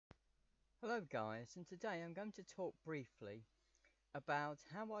Hello guys, and today I'm going to talk briefly about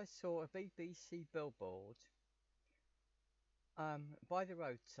how I saw a BBC billboard by the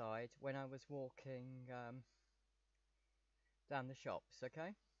roadside when I was walking down the shops,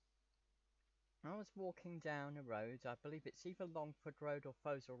 okay? I was walking down a road, I believe it's either Longford Road or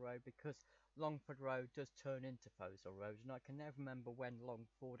Fossil Road because Longford Road does turn into Fossil Road and I can never remember when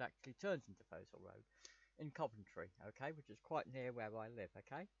Longford actually turns into Fossil Road in Coventry, okay? Which is quite near where I live,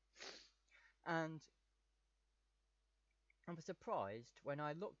 okay? And I was surprised when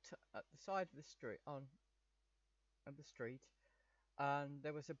I looked at the side of the street, and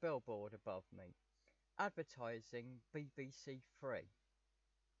there was a billboard above me advertising BBC Free.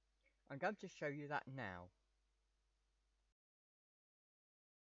 I'm going to show you that now.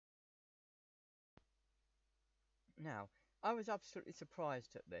 Now, I was absolutely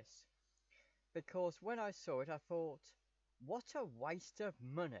surprised at this because when I saw it, I thought, what a waste of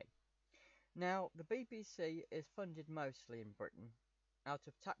money. Now, the BBC is funded mostly in Britain out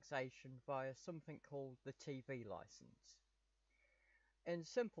of taxation via something called the TV licence. In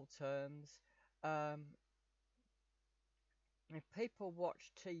simple terms, um, if people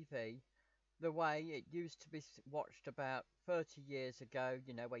watch TV the way it used to be watched about 30 years ago,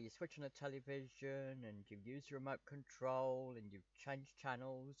 you know, where you switch on a television and you use the remote control and you change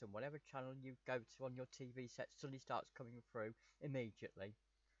channels and whatever channel you go to on your TV set suddenly starts coming through immediately.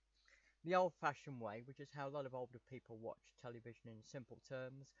 The old-fashioned way, which is how a lot of older people watch television in simple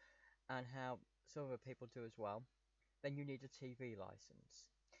terms and how some other people do as well, then you need a TV license.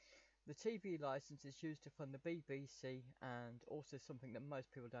 The TV license is used to fund the BBC and also something that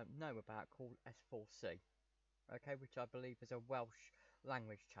most people don't know about called S4C, okay, which I believe is a Welsh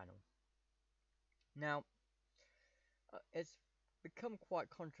language channel. Now, it's become quite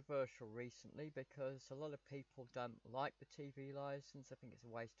controversial recently because a lot of people don't like the TV license. I think it's a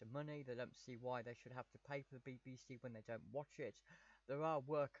waste of money. They don't see why they should have to pay for the BBC when they don't watch it. There are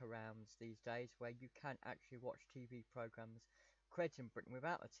workarounds these days where you can actually watch TV programmes created in Britain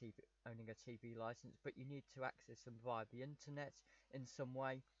without owning a TV license, but you need to access them via the internet in some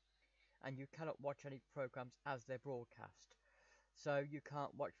way, and you cannot watch any programmes as they're broadcast. So you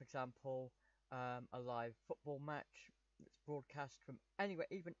can't watch, for example, a live football match that's broadcast from anywhere,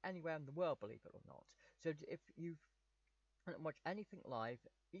 even anywhere in the world, believe it or not. So if you don't watch anything live,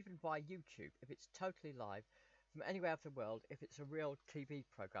 even via YouTube, if it's totally live from anywhere of the world, if it's a real TV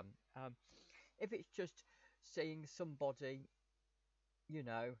program, if it's just seeing somebody, you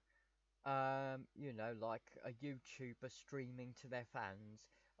know, like a YouTuber streaming to their fans,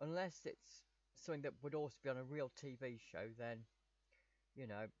 unless it's something that would also be on a real TV show, then you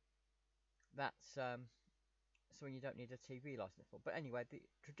know that's something you don't need a TV license for. But anyway,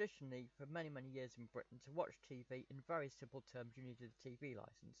 traditionally, for many, many years in Britain, to watch TV, in very simple terms, you needed a TV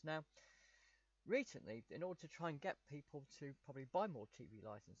license. Now, recently, in order to try and get people to probably buy more TV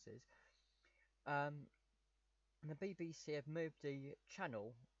licenses, the BBC have moved the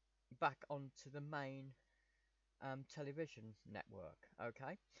channel back onto the main television network,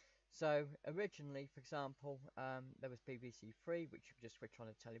 okay? So originally, for example, there was BBC Three, which you could just switch on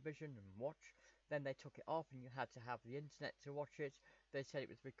a television and watch. Then they took it off and you had to have the internet to watch it. They said it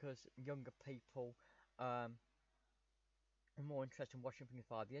was because younger people are more interested in watching things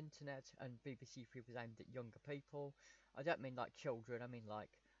via the internet, and BBC Three was aimed at younger people. I don't mean like children, I mean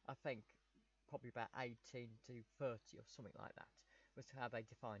like, I think probably about 18 to 30 or something like that was how they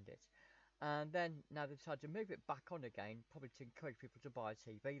defined it. And then now they decided to move it back on again, probably to encourage people to buy a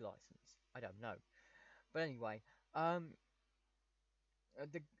TV license. I don't know. But anyway,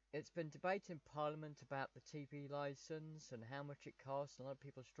 it's been debated in Parliament about the TV license and how much it costs. A lot of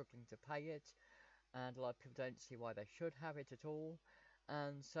people are struggling to pay it, and a lot of people don't see why they should have it at all.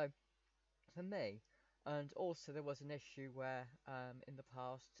 And so, for me, and also there was an issue where in the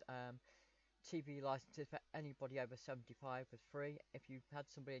past, TV licenses for anybody over 75 was free. If you had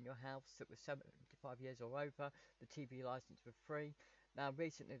somebody in your house that was 75 years or over, the TV license was free. Now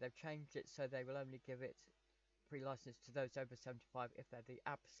recently they've changed it so they will only give it free license to those over 75 if they're the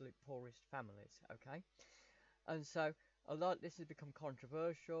absolute poorest families, okay? And so a lot of this has become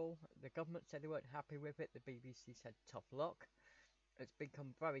controversial. The government said they weren't happy with it. The BBC said tough luck. It's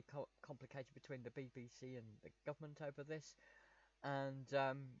become very complicated between the BBC and the government over this. And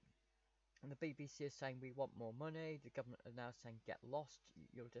the BBC is saying we want more money. The government are now saying get lost.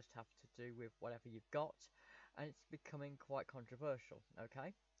 You'll just have to do with whatever you've got. And it's becoming quite controversial,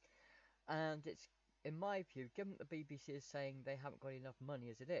 okay? And it's, in my view, given that the BBC is saying they haven't got enough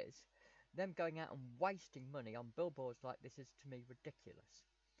money as it is, them going out and wasting money on billboards like this is, to me, ridiculous.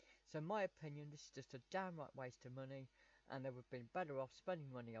 So in my opinion, this is just a downright waste of money. and they would have been better off spending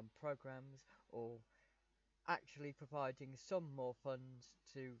money on programs or actually providing some more funds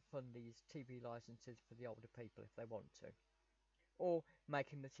to fund these TV licenses for the older people if they want to, or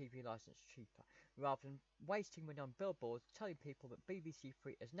making the TV license cheaper, rather than wasting money on billboards telling people that BBC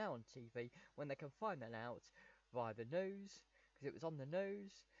Three is now on TV when they can find that out via the news, because it was on the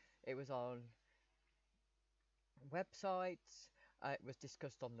news, it was on websites, it was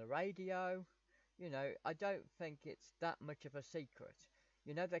discussed on the radio. You know, I don't think it's that much of a secret.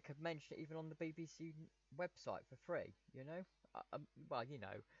 You know, they could mention it even on the BBC website for free, you know? Well, you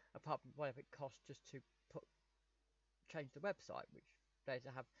know, apart from whatever it costs just to put change the website, which they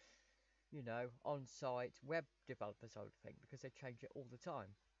have, you know, on-site web developers, I would think, because they change it all the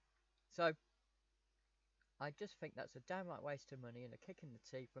time. So I just think that's a downright waste of money and a kick in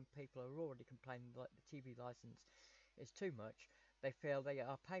the teeth when people are already complaining that the TV license is too much. They feel they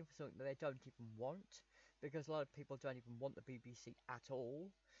are paying for something that they don't even want, because a lot of people don't even want the BBC at all.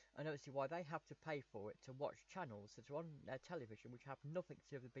 And obviously why they have to pay for it to watch channels that are on their television which have nothing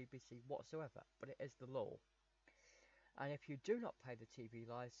to do with the BBC whatsoever, but it is the law. And if you do not pay the TV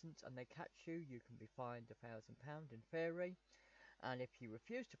licence and they catch you, you can be fined £1,000 in theory. And if you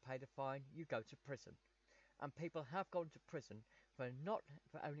refuse to pay the fine, you go to prison. And people have gone to prison for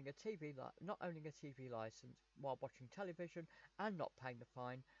owning a not owning a TV license while watching television and not paying the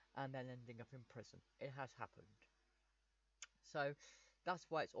fine, and then ending up in prison. It has happened. So that's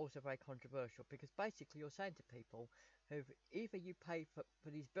why it's also very controversial, because basically you're saying to people who either you pay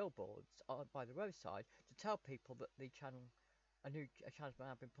for these billboards by the roadside to tell people that a new channel's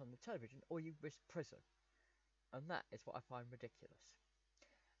now been put on the television, or you risk prison. And that is what I find ridiculous.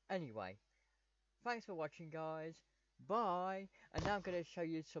 Anyway, thanks for watching, guys. Bye. And now I'm going to show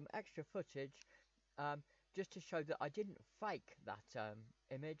you some extra footage, just to show that I didn't fake that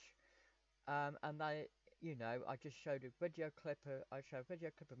image, and that, you know, I just showed a video clip. I showed a video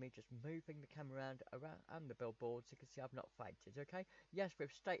clip of me just moving the camera around and the billboard, so you can see I've not faked it. Okay? Yes,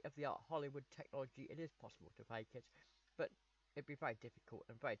 with state-of-the-art Hollywood technology, it is possible to fake it, but it'd be very difficult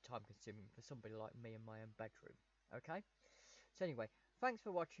and very time-consuming for somebody like me in my own bedroom. Okay? So anyway, thanks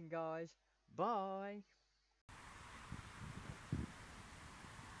for watching, guys. Bye.